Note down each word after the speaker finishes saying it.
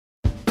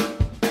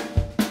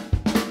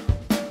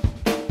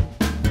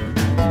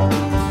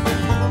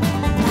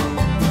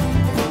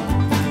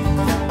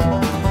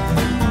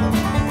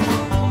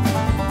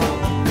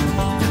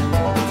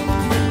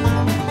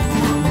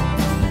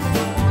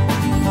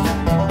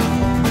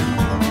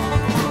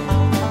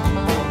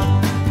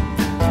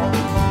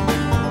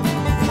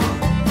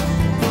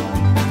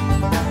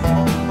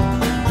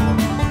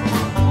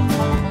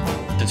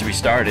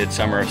started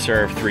Summer of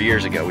Serve 3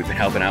 years ago. We've been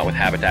helping out with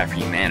Habitat for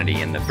Humanity.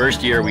 And the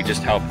first year we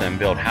just helped them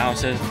build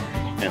houses.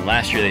 And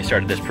last year they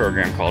started this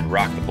program called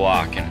Rock the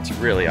Block, and it's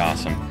really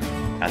awesome.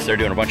 So they're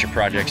doing a bunch of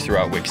projects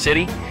throughout Wick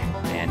City.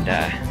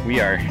 And we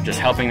are just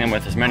helping them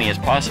with as many as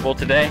possible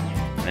today.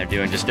 And they're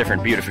doing just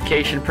different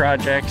beautification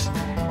projects,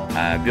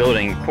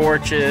 building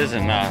porches,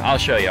 and I'll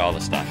show you all the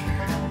stuff.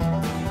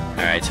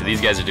 All right, so these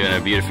guys are doing a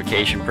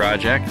beautification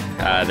project.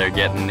 They're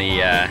getting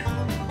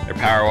they're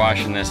power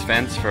washing this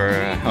fence for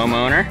a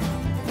homeowner.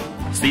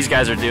 So these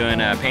guys are doing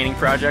a painting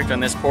project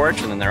on this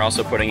porch, and then they're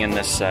also putting in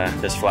this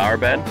this flower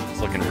bed. It's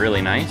looking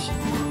really nice.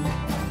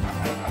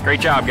 Great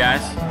job,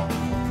 guys.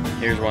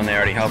 Here's one they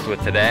already helped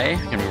with today.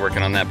 Gonna be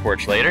working on that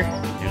porch later.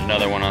 Here's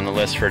another one on the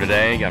list for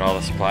today. Got all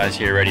the supplies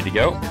here ready to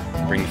go.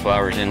 Bring the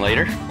flowers in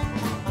later.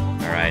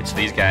 All right, so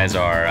these guys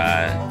are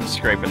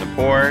scraping the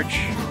porch,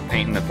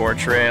 painting the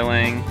porch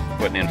railing,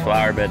 putting in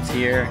flower beds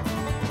here.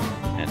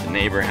 At the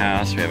neighbor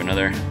house, we have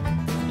another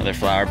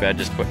flower bed,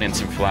 just putting in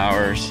some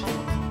flowers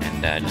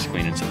and just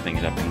cleaning some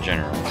things up in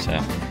general. So,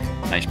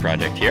 nice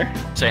project here.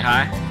 Say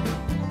hi.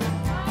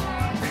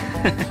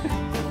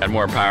 Got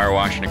more power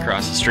washing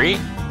across the street.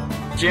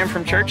 Jim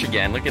from church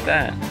again, look at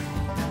that.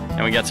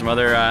 And we got some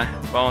other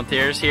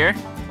volunteers here.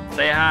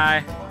 Say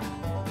hi.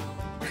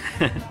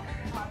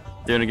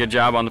 Doing a good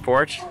job on the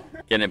porch,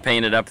 getting it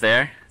painted up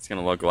there. It's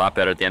gonna look a lot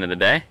better at the end of the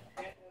day.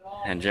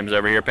 And Jim's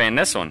over here painting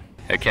this one.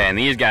 Okay, and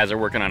these guys are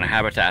working on a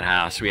habitat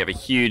house. We have a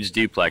huge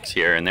duplex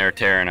here, and they're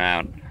tearing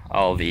out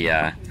all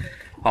the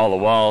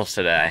walls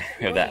today.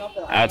 We have that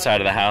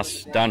outside of the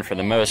house done for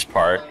the most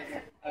part.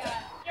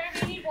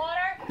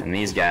 And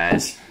these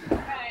guys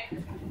are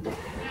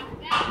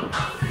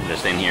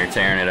just in here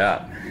tearing it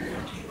up.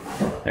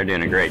 They're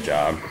doing a great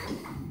job.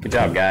 Good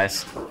job,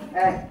 guys.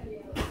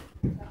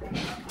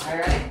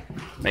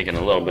 Making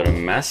a little bit of a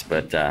mess,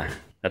 but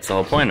that's the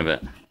whole point of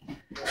it.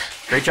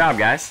 Great job,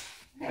 guys.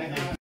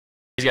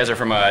 These guys are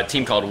from a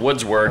team called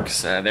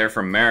Woodsworks. They're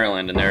from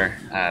Maryland, and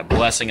they're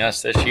blessing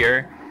us this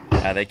year.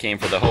 They came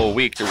for the whole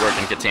week to work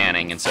in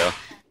Katanning, and so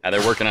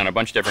they're working on a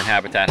bunch of different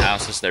habitat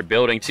houses. They're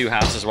building 2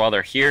 houses while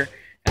they're here,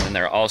 and then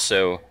they're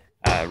also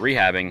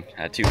rehabbing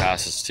 2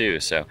 houses too.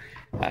 So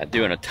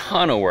doing a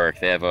ton of work.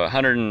 They have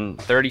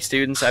 130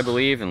 students, I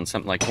believe, and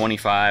something like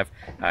 25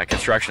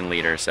 construction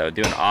leaders, so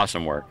doing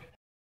awesome work.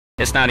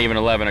 It's not even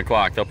 11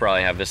 o'clock. They'll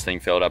probably have this thing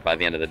filled up by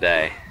the end of the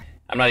day.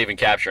 I'm not even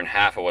capturing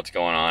half of what's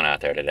going on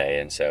out there today,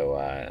 and so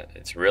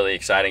it's really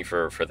exciting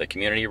for the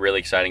community, really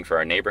exciting for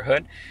our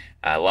neighborhood.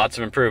 Lots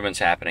of improvements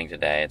happening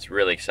today. It's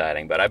really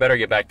exciting, but I better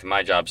get back to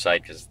my job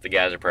site because the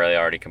guys are probably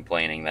already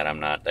complaining that I'm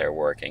not there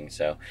working,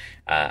 so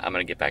I'm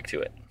going to get back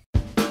to it.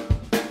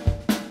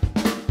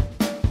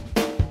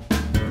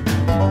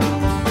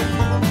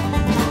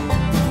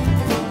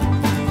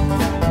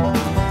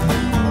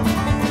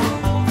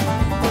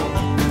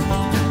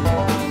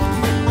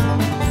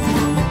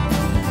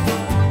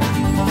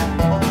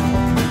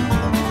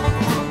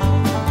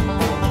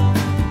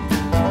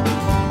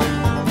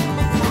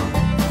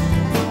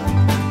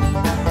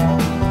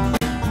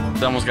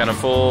 Almost got a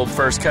full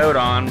first coat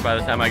on by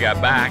the time I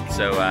got back,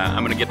 so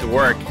I'm gonna get to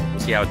work. We'll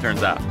see how it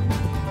turns out.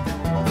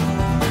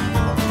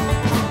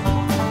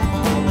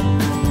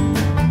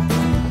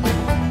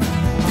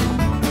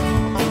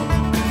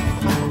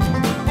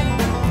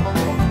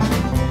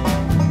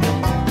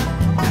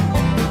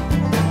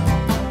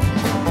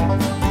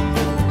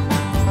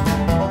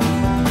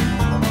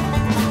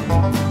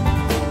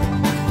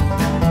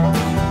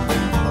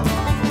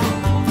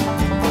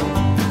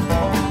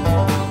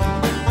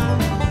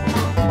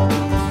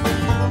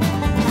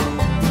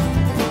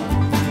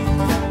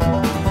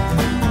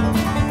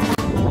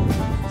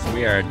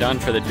 We are done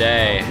for the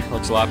day.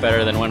 Looks a lot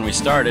better than when we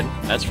started,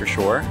 that's for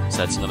sure. So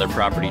that's another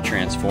property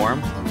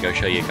transformed. I'll go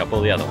show you a couple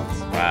of the other ones.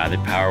 Wow, they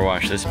power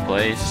wash this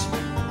place.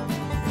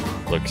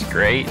 Looks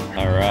great.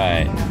 All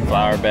right,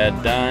 flower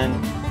bed done.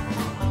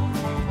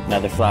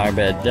 Another flower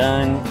bed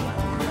done.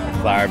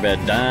 Flower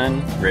bed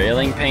done.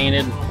 Railing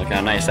painted. Look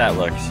how nice that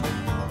looks.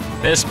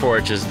 This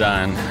porch is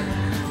done.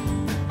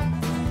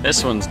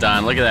 This one's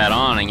done. Look at that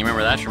awning. You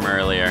remember that's from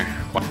earlier.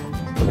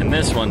 And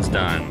this one's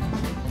done.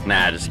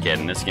 Nah, just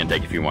kidding. This is going to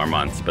take a few more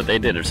months, but they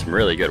did some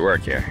really good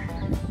work here.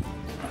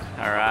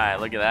 All right,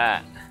 look at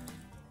that.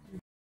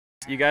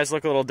 You guys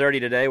look a little dirty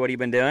today. What have you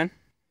been doing?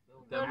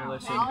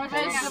 Demolition.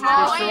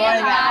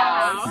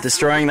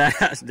 Destroying that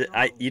house.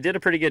 You did a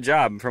pretty good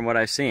job from what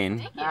I've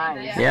seen.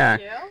 Thank you. Yeah.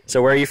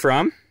 So where are you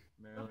from?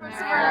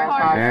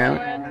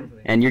 Maryland.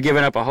 And you're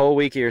giving up a whole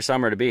week of your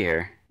summer to be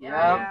here.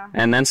 Yep.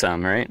 And then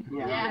some, right?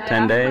 Yeah.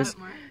 10 days?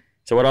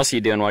 So what else are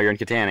you doing while you're in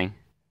Katanning?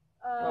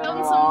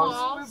 Building some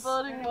walls.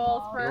 We're building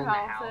walls for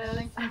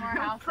houses.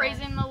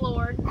 Praising the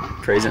Lord.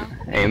 Praising.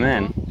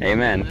 Amen.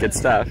 Amen. Good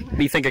stuff. What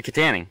do you think of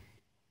Katanning?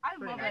 I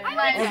love it.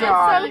 It's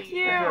so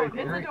cute.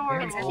 It's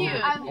adorable. It's cute.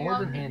 I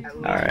love it.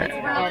 All right.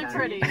 It's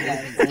really pretty.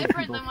 It's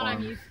different than what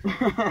I'm used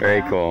to.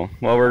 Very cool.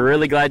 Well, we're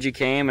really glad you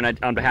came, and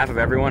on behalf of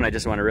everyone, I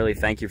just want to really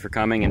thank you for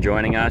coming and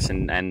joining us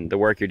and the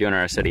work you're doing in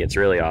our city. It's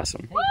really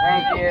awesome.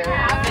 Thank you.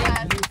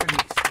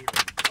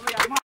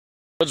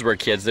 Woodsburg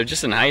kids, they're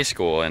just in high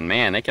school, and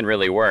man, they can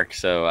really work.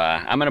 So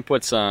I'm going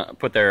to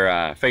put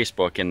their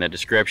Facebook in the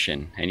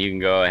description, and you can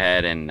go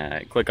ahead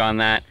and click on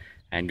that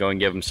and go and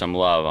give them some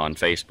love on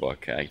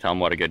Facebook. Tell them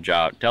what a good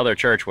job, tell their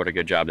church what a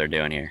good job they're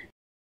doing here.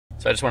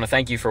 So I just want to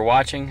thank you for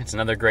watching. It's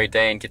another great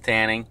day in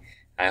Kittanning.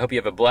 I hope you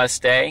have a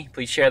blessed day.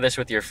 Please share this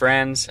with your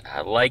friends,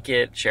 like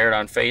it, share it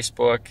on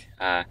Facebook,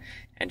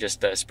 and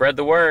just spread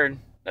the word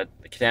that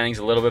Kittanning's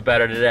a little bit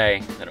better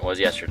today than it was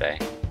yesterday.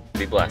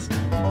 Be blessed.